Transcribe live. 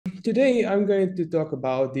Today I'm going to talk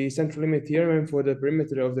about the central limit theorem for the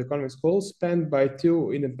perimeter of the convex hull spanned by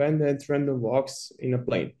two independent random walks in a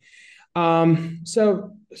plane.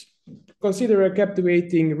 So consider a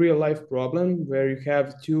captivating real-life problem where you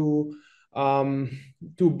have two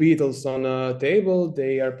beetles on a table.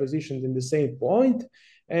 They are positioned in the same point,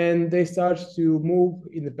 and they start to move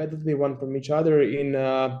independently one from each other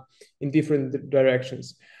in different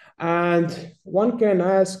directions. And one can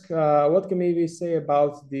ask, what can we say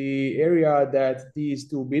about the area that these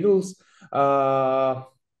two beetles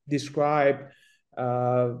describe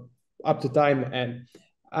up to time n?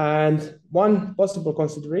 And one possible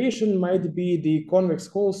consideration might be the convex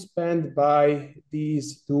hull spanned by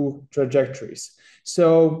these two trajectories.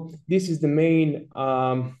 So this is the main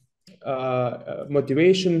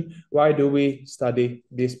motivation. Why do we study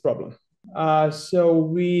this problem? So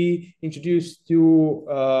we introduced two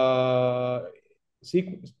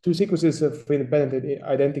sequences of independent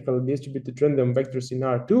identical distributed random vectors in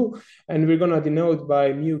R2, and we're going to denote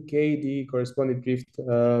by mu k the corresponding drift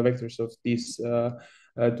vectors of these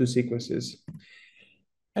two sequences.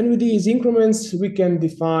 And with these increments, we can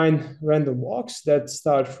define random walks that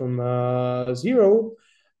start from 0,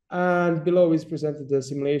 and below is presented the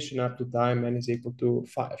simulation up to time n is equal to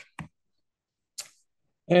 5.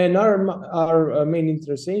 And our main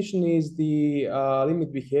interestation is the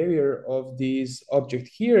limit behavior of this object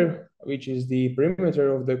here, which is the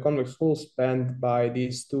perimeter of the convex hull spanned by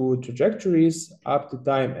these two trajectories up to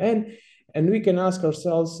time n. And we can ask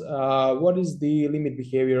ourselves, what is the limit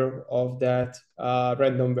behavior of that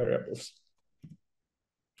random variables?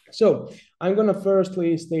 So I'm going to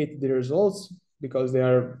firstly state the results because they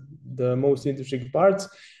are the most interesting parts.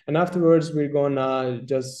 And afterwards, we're going to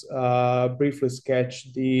just briefly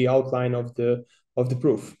sketch the outline of the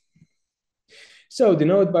proof. So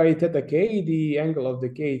denote by theta k the angle of the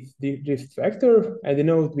kth drift vector, and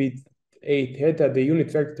denote with a theta the unit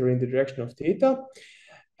vector in the direction of theta,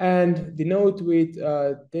 and denote with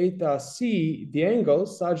theta c the angle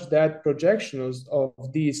such that projections of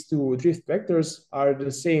these two drift vectors are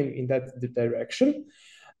the same in that direction.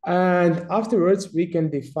 And afterwards, we can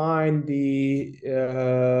define this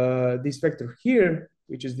vector here,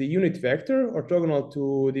 which is the unit vector orthogonal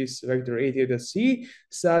to this vector a theta c,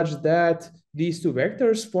 such that these two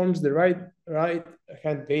vectors forms the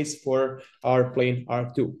right-hand base for our plane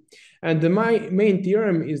R2. And the main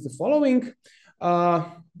theorem is the following. The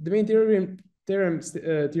main theorem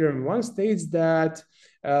 1 states that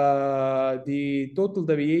the total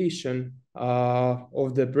deviation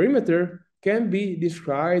of the perimeter can be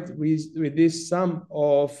described with this sum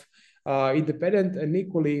of independent and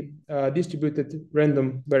equally distributed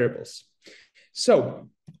random variables. So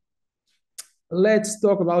let's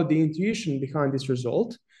talk about the intuition behind this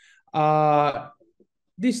result.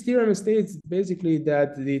 This theorem states basically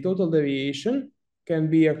that the total deviation can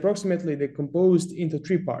be approximately decomposed into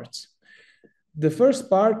 3 parts. The first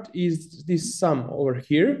part is this sum over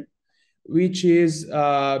here, which is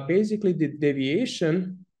basically the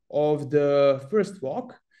deviation of the first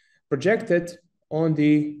walk projected on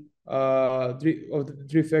the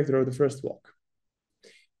drift vector of the first walk.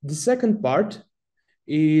 The second part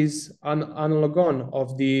is an analogon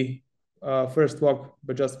of the first walk,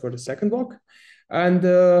 but just for the second walk. And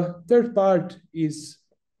the third part is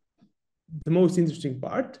the most interesting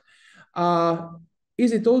part,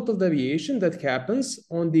 is a total deviation that happens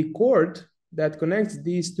on the chord that connects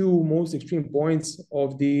these two most extreme points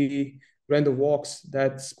of the random walks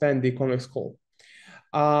that span the convex hull.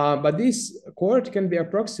 But this chord can be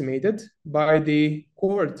approximated by the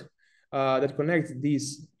chord that connects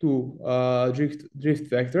these two drift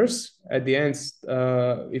vectors at the ends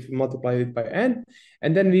if we multiply it by n,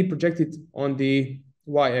 and then we project it on the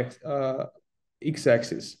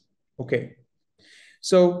x-axis. Okay.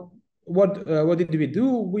 So what did we do?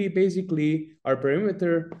 We basically, our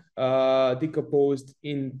perimeter decomposed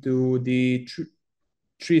into the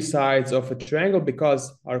three sides of a triangle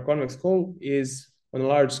because our convex hull is on a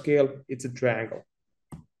large scale, it's a triangle.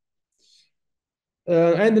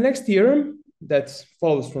 And the next theorem that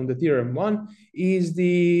follows from the theorem 1 is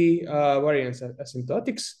the variance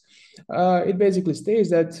asymptotics. It basically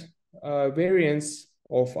states that variance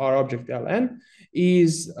of our object Ln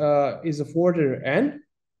is of order n.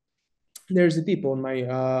 There's a tip on my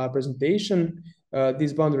presentation.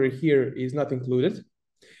 This boundary here is not included.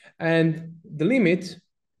 And the limit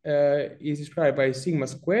is described by sigma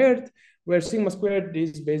squared, where sigma squared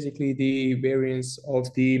is basically the variance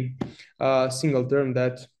of the single term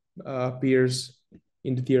that appears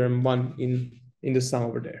in the theorem 1 in the sum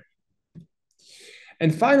over there.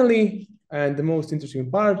 And finally, and the most interesting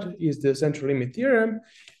part is the central limit theorem.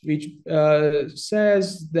 which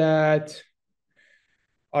says that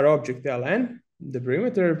our object Ln, the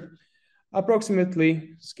perimeter,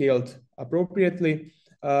 approximately scaled appropriately,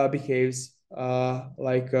 behaves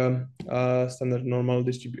like a standard normal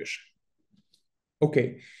distribution.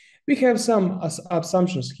 Okay, we have some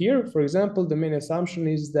assumptions here. For example, the main assumption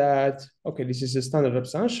is that, okay, this is a standard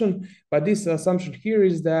assumption, but this assumption here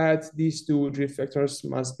is that these two drift vectors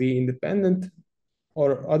must be independent,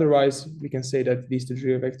 or otherwise we can say that these two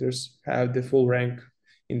drift vectors have the full rank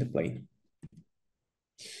in the plane.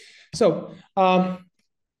 So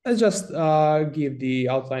let's just give the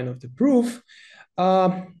outline of the proof.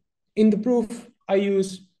 In the proof, I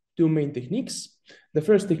use two main techniques. The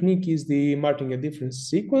first technique is the martingale difference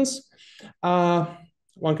sequence.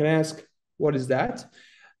 One can ask, what is that?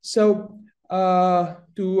 So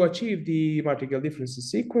to achieve the martingale difference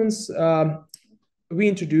sequence, we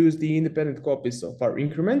introduce the independent copies of our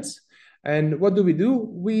increments. And what do?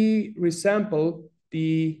 We resample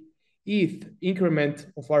the eth increment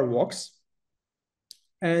of our walks,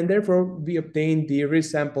 and therefore we obtain the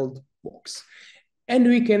resampled walks. And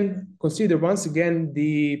we can consider once again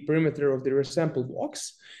the perimeter of the resampled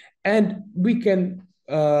walks, and we can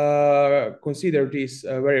consider this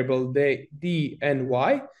variable d and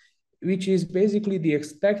y, which is basically the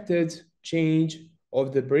expected change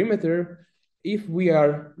of the perimeter if we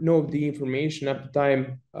know the information at the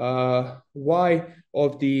time y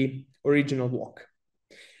of the original walk.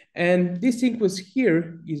 And this sequence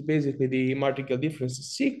here is basically the martingale difference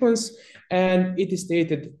sequence, and it is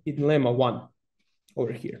stated in lemma 1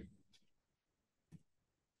 over here.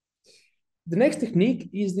 The next technique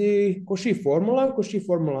is the Cauchy formula. Cauchy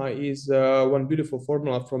formula is one beautiful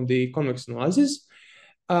formula from the convex analysis.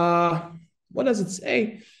 What does it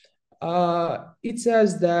say? It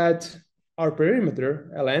says that our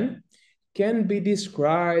perimeter, Ln, can be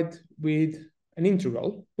described with an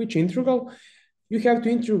integral. Which integral? You have to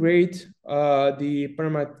integrate the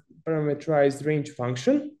parameterized range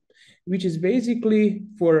function, which is basically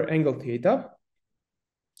for angle theta,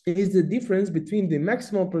 is the difference between the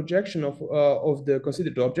maximal projection of the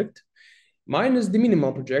considered object minus the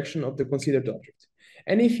minimal projection of the considered object.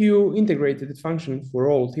 And if you integrate the function for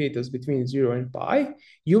all thetas between 0 and pi,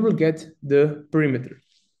 you will get the perimeter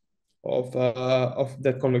of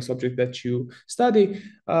that convex object that you study.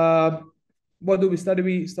 What do we study?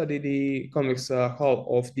 We study the convex hull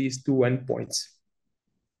of these two endpoints.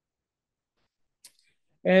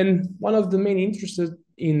 And one of the main interests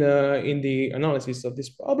in the analysis of this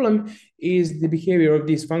problem is the behavior of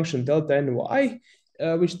this function delta and y,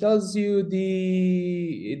 which tells you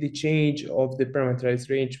the change of the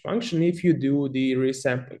parameterized range function if you do the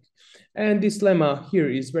resampling. And this lemma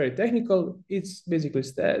here is very technical. It basically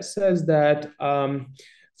says that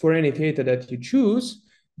for any theta that you choose,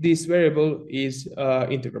 this variable is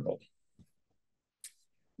integrable.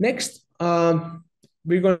 Next,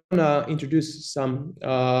 we're going to introduce some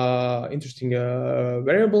interesting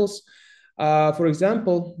variables. For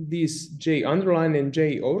example, this J underline and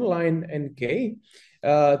J overline and K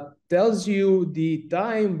tells you the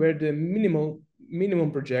time where the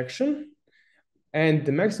minimum projection and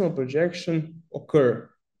the maximum projection occur.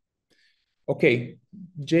 Okay,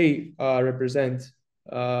 J represents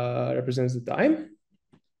the time.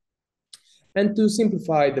 And to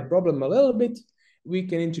simplify the problem a little bit, we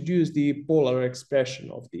can introduce the polar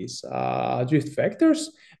expression of these drift vectors.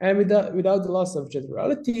 And without the loss of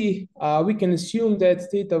generality, we can assume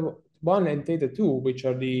that theta 1 and theta 2, which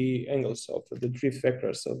are the angles of the drift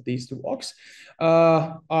vectors of these two walks,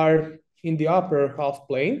 are in the upper half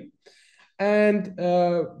plane. And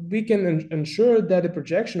we can ensure that the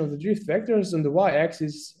projection of the drift vectors on the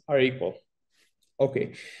y-axis are equal.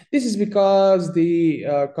 Okay, this is because the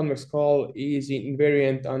convex hull is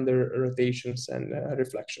invariant under rotations and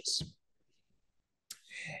reflections.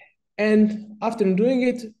 And after doing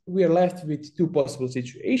it, we are left with two possible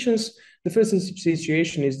situations. The first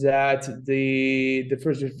situation is that the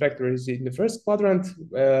first drift vector is in the first quadrant,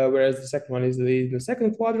 whereas the second one is in the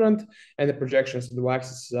second quadrant, and the projections of the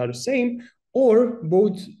y-axis are the same, or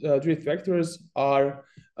both drift vectors are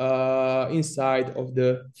inside of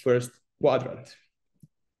the first quadrant.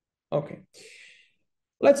 Okay,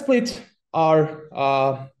 let's split our,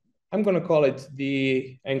 I'm going to call it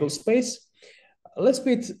the angle space. Let's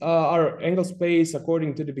split our angle space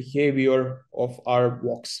according to the behavior of our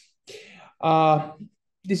walks.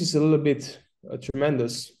 This is a little bit a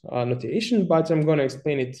tremendous notation, but I'm going to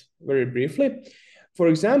explain it very briefly. For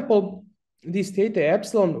example, this theta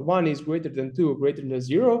epsilon 1 is greater than 2, greater than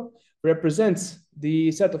 0, represents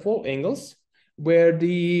the set of all angles where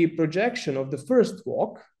the projection of the first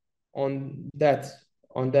walk on that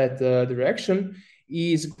direction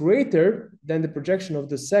is greater than the projection of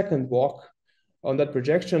the second walk on that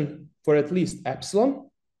projection for at least epsilon.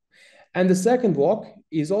 And the second walk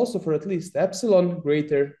is also for at least epsilon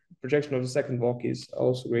greater. Projection of the second walk is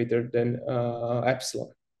also greater than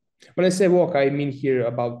epsilon. When I say walk, I mean here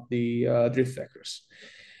about the drift vectors.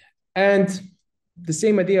 And the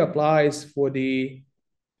same idea applies for the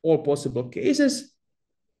all possible cases.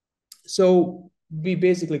 So we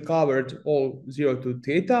basically covered all 0 to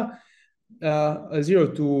theta, 0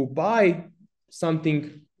 to pi,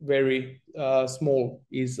 something very small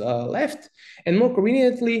is left. And more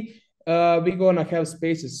conveniently, we're gonna have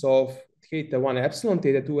spaces of theta 1 epsilon,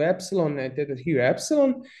 theta 2 epsilon, and theta 3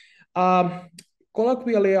 epsilon.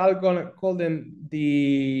 Colloquially, I'm gonna call them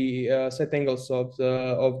the set angles of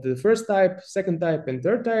the first type, second type, and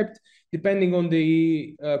third type, depending on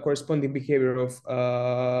the corresponding behavior of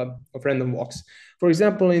random walks. For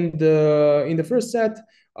example, in the first set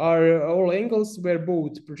are all angles where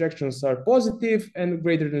both projections are positive and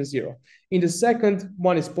greater than 0. In the second,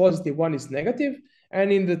 one is positive, one is negative,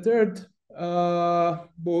 and in the third,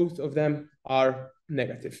 both of them are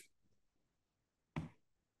negative.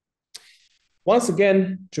 Once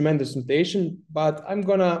again, tremendous notation, but I'm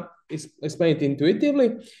gonna explain it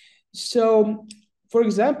intuitively. So, for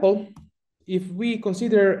example, if we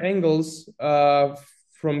consider angles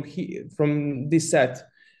from this set,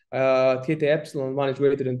 theta epsilon 1 is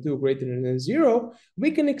greater than 2, greater than 0,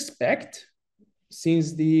 we can expect,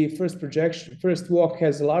 since the first walk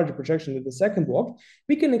has a larger projection than the second walk,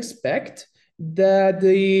 we can expect that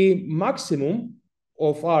the maximum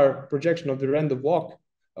of our projection of the random walk,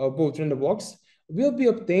 both random walks, will be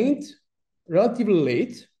obtained relatively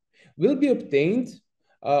late, will be obtained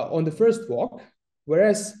on the first walk,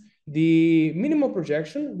 whereas the minimal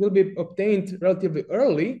projection will be obtained relatively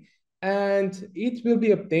early, and it will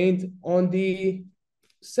be obtained on the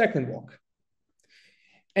second walk.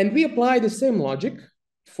 And we apply the same logic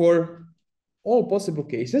for all possible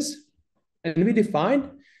cases, and we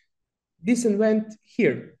define this event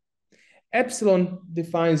here. Epsilon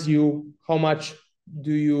defines you how much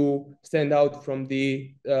do you stand out from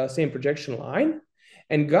the same projection line,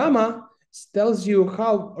 and gamma tells you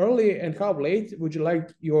how early and how late would you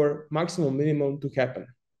like your maximum minimum to happen.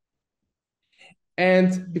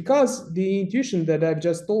 And because the intuition that I've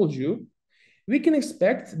just told you, we can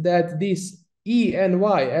expect that this E and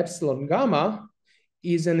Y epsilon gamma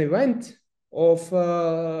is an event of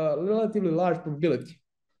relatively large probability.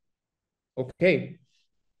 Okay.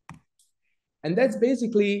 And that's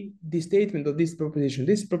basically the statement of this proposition.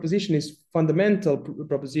 This proposition is fundamental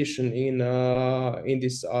proposition in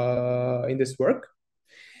this work.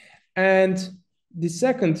 And the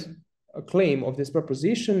second claim of this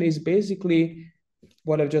proposition is basically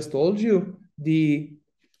what I've just told you. The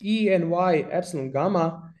E and Y epsilon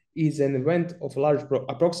gamma is an event of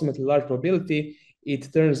approximately large probability.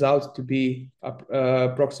 It turns out to be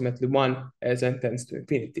approximately 1 as n tends to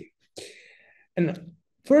infinity. And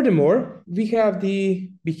furthermore, we have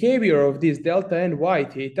the behavior of this delta and y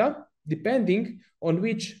theta depending on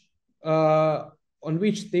which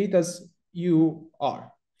thetas you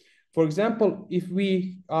are. For example, if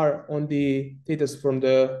we are on the thetas from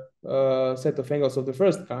the set of angles of the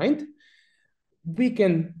first kind, we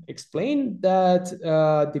can explain that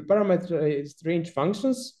the parameterized range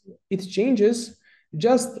functions, it changes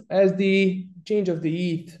just as the change of the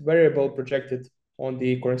eth variable projected on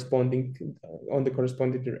the corresponding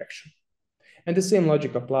direction. And the same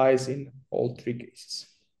logic applies in all three cases.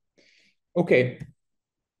 Okay.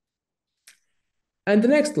 And the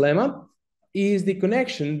next lemma is the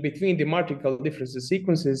connection between the mathematical differences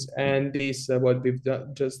sequences and this, what we've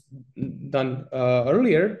just done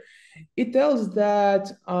earlier. It tells that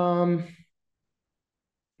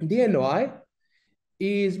DNY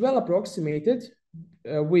is well approximated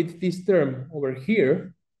with this term over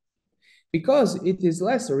here, because it is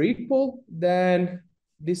less or equal than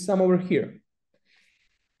this sum over here.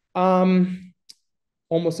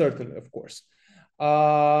 Almost certainly, of course.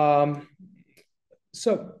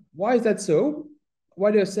 So why is that so?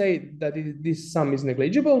 Why do I say that this sum is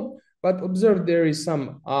negligible? But observe there is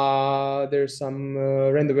some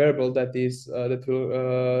random variable that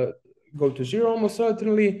will go to 0 almost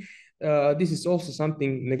certainly. This is also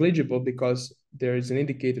something negligible because there is an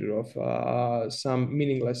indicator of some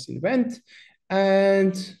meaningless event.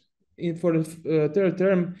 And for the third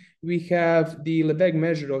term, we have the Lebesgue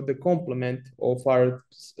measure of the complement of our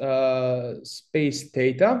space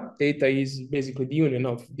theta. Theta is basically the union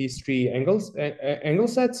of these three angle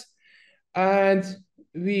sets. And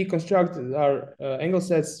we construct our angle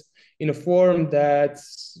sets in a form that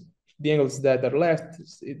the angles that are left,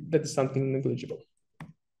 that is something negligible.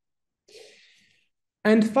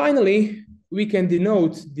 And finally, we can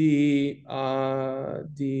denote the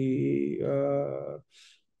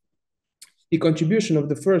contribution of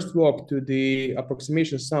the first walk to the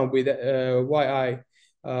approximation sum with yi1,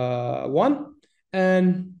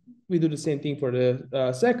 and we do the same thing for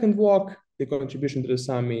the second walk. The contribution to the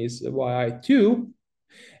sum is yi2,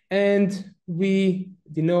 and we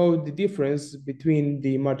denote the difference between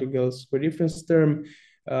the martingale square difference term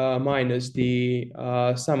minus the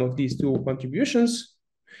sum of these two contributions.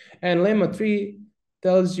 And lemma 3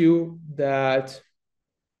 tells you that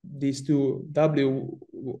these two w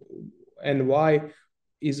and y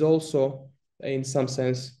is also, in some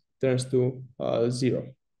sense, turns to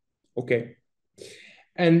 0. Okay.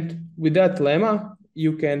 And with that lemma,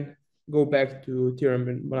 you can go back to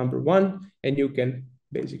theorem number 1, and you can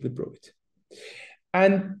basically prove it.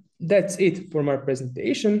 And that's it for my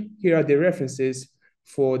presentation. Here are the references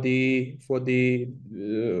for the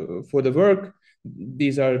work.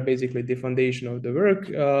 These are basically the foundation of the work.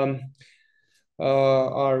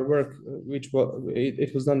 Our work, which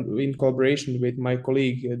it was done in collaboration with my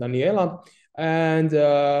colleague Daniela, and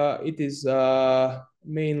it is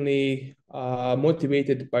mainly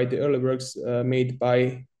motivated by the early works made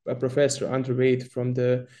by Professor Andrew Wade from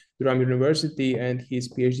the Durham University and his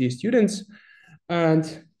PhD students.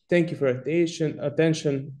 And thank you for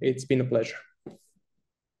attention. It's been a pleasure.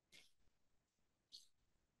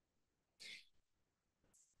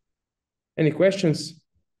 Any questions?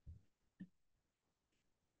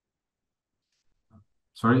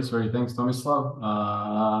 Sorry. Thanks, Tomislav.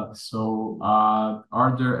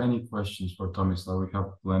 Are there any questions for Tomislav? We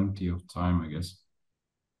have plenty of time, I guess.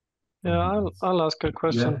 Yeah, I'll ask a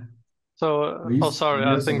question. Yeah. So, Please. sorry,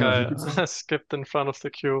 Yes, I think I skipped in front of the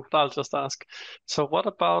queue, but I'll just ask. So what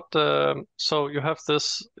about, so you have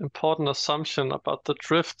this important assumption about the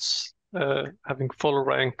drifts having full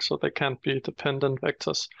rank, so they can't be dependent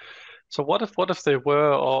vectors. So what if they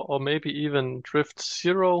were, or maybe even drift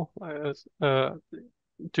 0?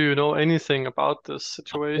 Do you know anything about this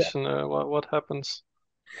situation? What happens?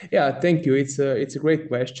 Yeah, thank you. It's a great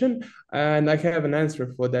question, and I have an answer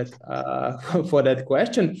for that for that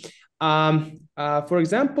question. For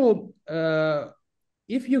example,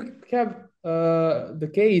 if you have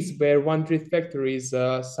the case where one drift vector is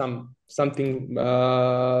something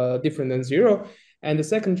different than 0, and the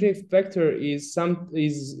second drift vector is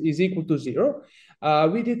equal to 0,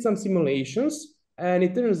 we did some simulations, and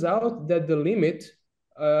it turns out that the limit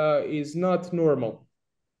is not normal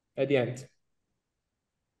at the end.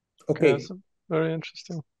 Okay. That's very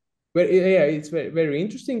interesting. Yeah, it's very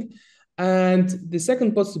interesting. And the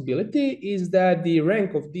second possibility is that the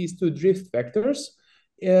rank of these two drift vectors,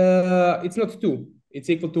 it's not 2, it's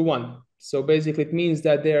equal to 1. So basically it means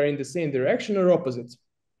that they are in the same direction or opposite.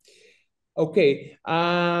 Okay.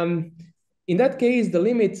 In that case, the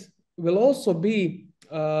limit will also be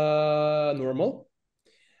normal,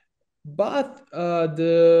 but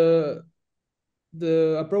the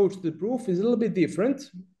approach to the proof is a little bit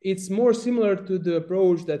different. It's more similar to the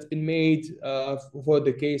approach that's been made for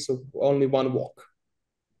the case of only one walk.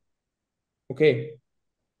 Okay.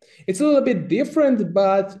 It's a little bit different,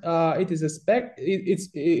 but it is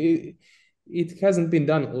it hasn't been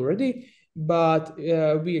done already, but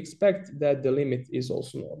we expect that the limit is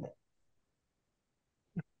also normal.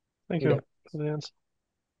 Thank you for the answer.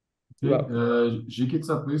 Okay,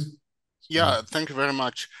 Zhikica, please. Yeah, thank you very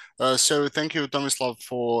much. So thank you, Tomislav,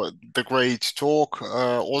 for the great talk.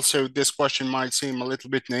 Also, this question might seem a little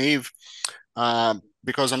bit naive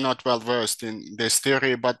because I'm not well versed in this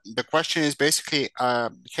theory, but the question is basically,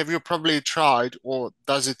 have you probably tried, or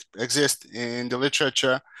does it exist in the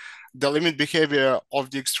literature, the limit behavior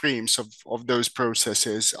of the extremes of those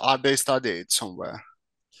processes? Are they studied somewhere?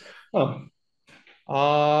 Oh.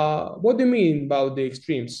 What do you mean about the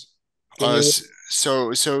extremes?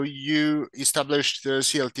 So you established the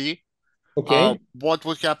CLT. Okay. What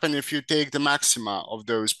would happen if you take the maxima of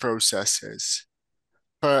those processes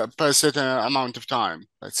per certain amount of time,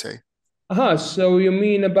 let's say? So you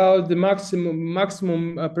mean about the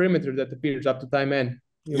maximum perimeter that appears up to time n?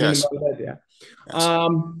 You mean about that? Yeah. Yes.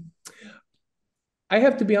 I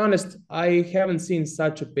have to be honest, I haven't seen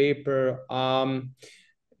such a paper.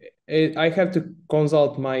 I have to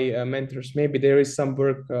consult my mentors. Maybe there is some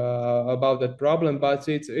work about that problem, but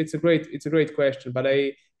it's a great question. But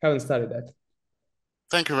I haven't studied that.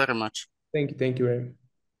 Thank you very much. Thank you very much.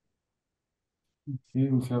 Okay,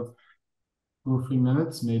 we have 2 or 3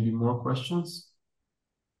 minutes, maybe more questions.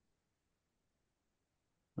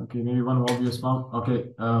 Okay, maybe one obvious one.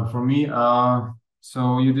 Okay, for me,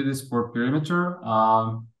 so you did this for perimeter.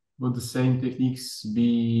 Would the same techniques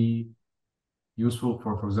be useful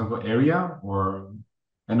for example, area, or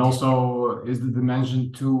And also, is the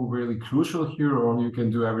dimension 2 really crucial here, or you can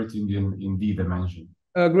do everything in D dimension?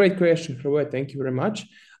 Great question, Kralj. Thank you very much.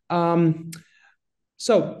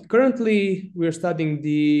 So currently, we're studying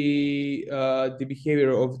the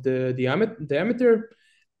behavior of the diameter,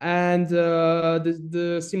 and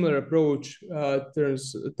the similar approach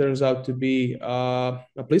turns out to be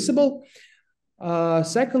applicable.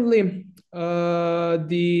 Secondly,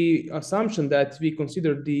 the assumption that we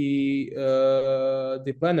consider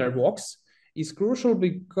the planar box is crucial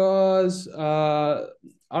because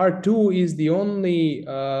R2 is the only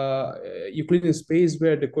Euclidean space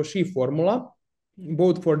where the Cauchy formula,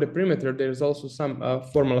 both for the perimeter, there's also some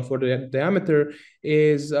formula for the diameter,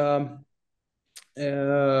 is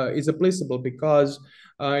applicable because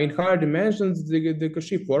in higher dimensions the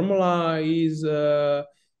Cauchy formula is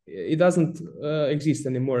it doesn't exist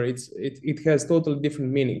anymore. It has totally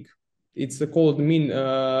different meaning. It's called mean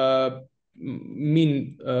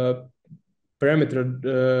parameter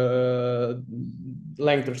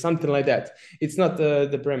length or something like that. It's not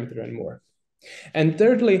the parameter anymore. And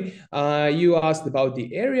thirdly, you asked about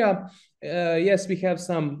the area. Yes, we have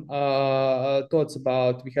some thoughts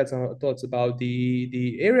about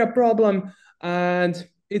the area problem, and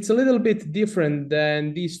it's a little bit different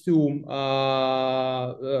than these two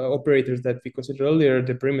operators that we considered earlier,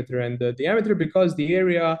 the perimeter and the diameter, because the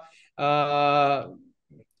area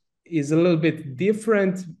is a little bit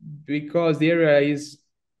different because the area is,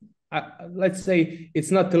 let's say,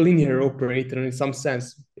 it's not a linear operator in some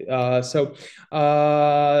sense. So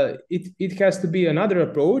it has to be another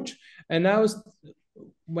approach. And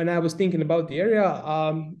when I was thinking about the area,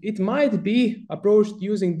 it might be approached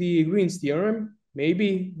using the Green's theorem.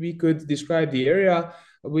 Maybe we could describe the area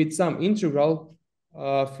with some integral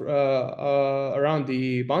around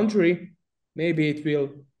the boundary. Maybe it will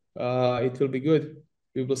be good.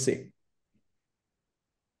 We will see.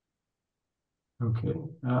 Okay,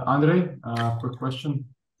 Andrei, quick question.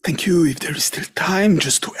 Thank you. If there is still time,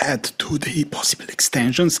 just to add to the possible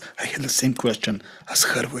extensions, I had the same question as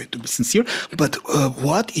Hervé, to be sincere. But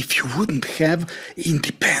what if you wouldn't have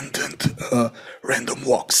independent random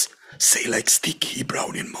walks? Say like sticky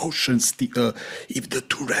Brownian motions, if the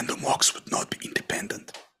two random walks would not be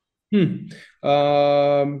independent?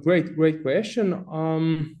 Great question.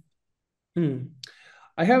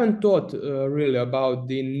 I haven't thought really about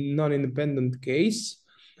the non-independent case.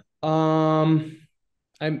 I'm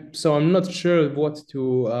not sure what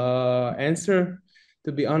to answer,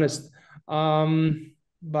 to be honest.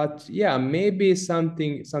 But yeah, maybe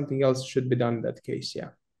something else should be done in that case. Yeah.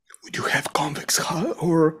 Would you have convex hull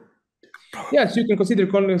or? Yes, you can consider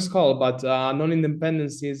convex hull, but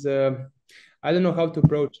non-independence is I don't know how to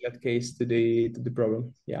approach that case to the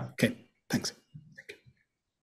problem. Yeah. Okay. Thanks.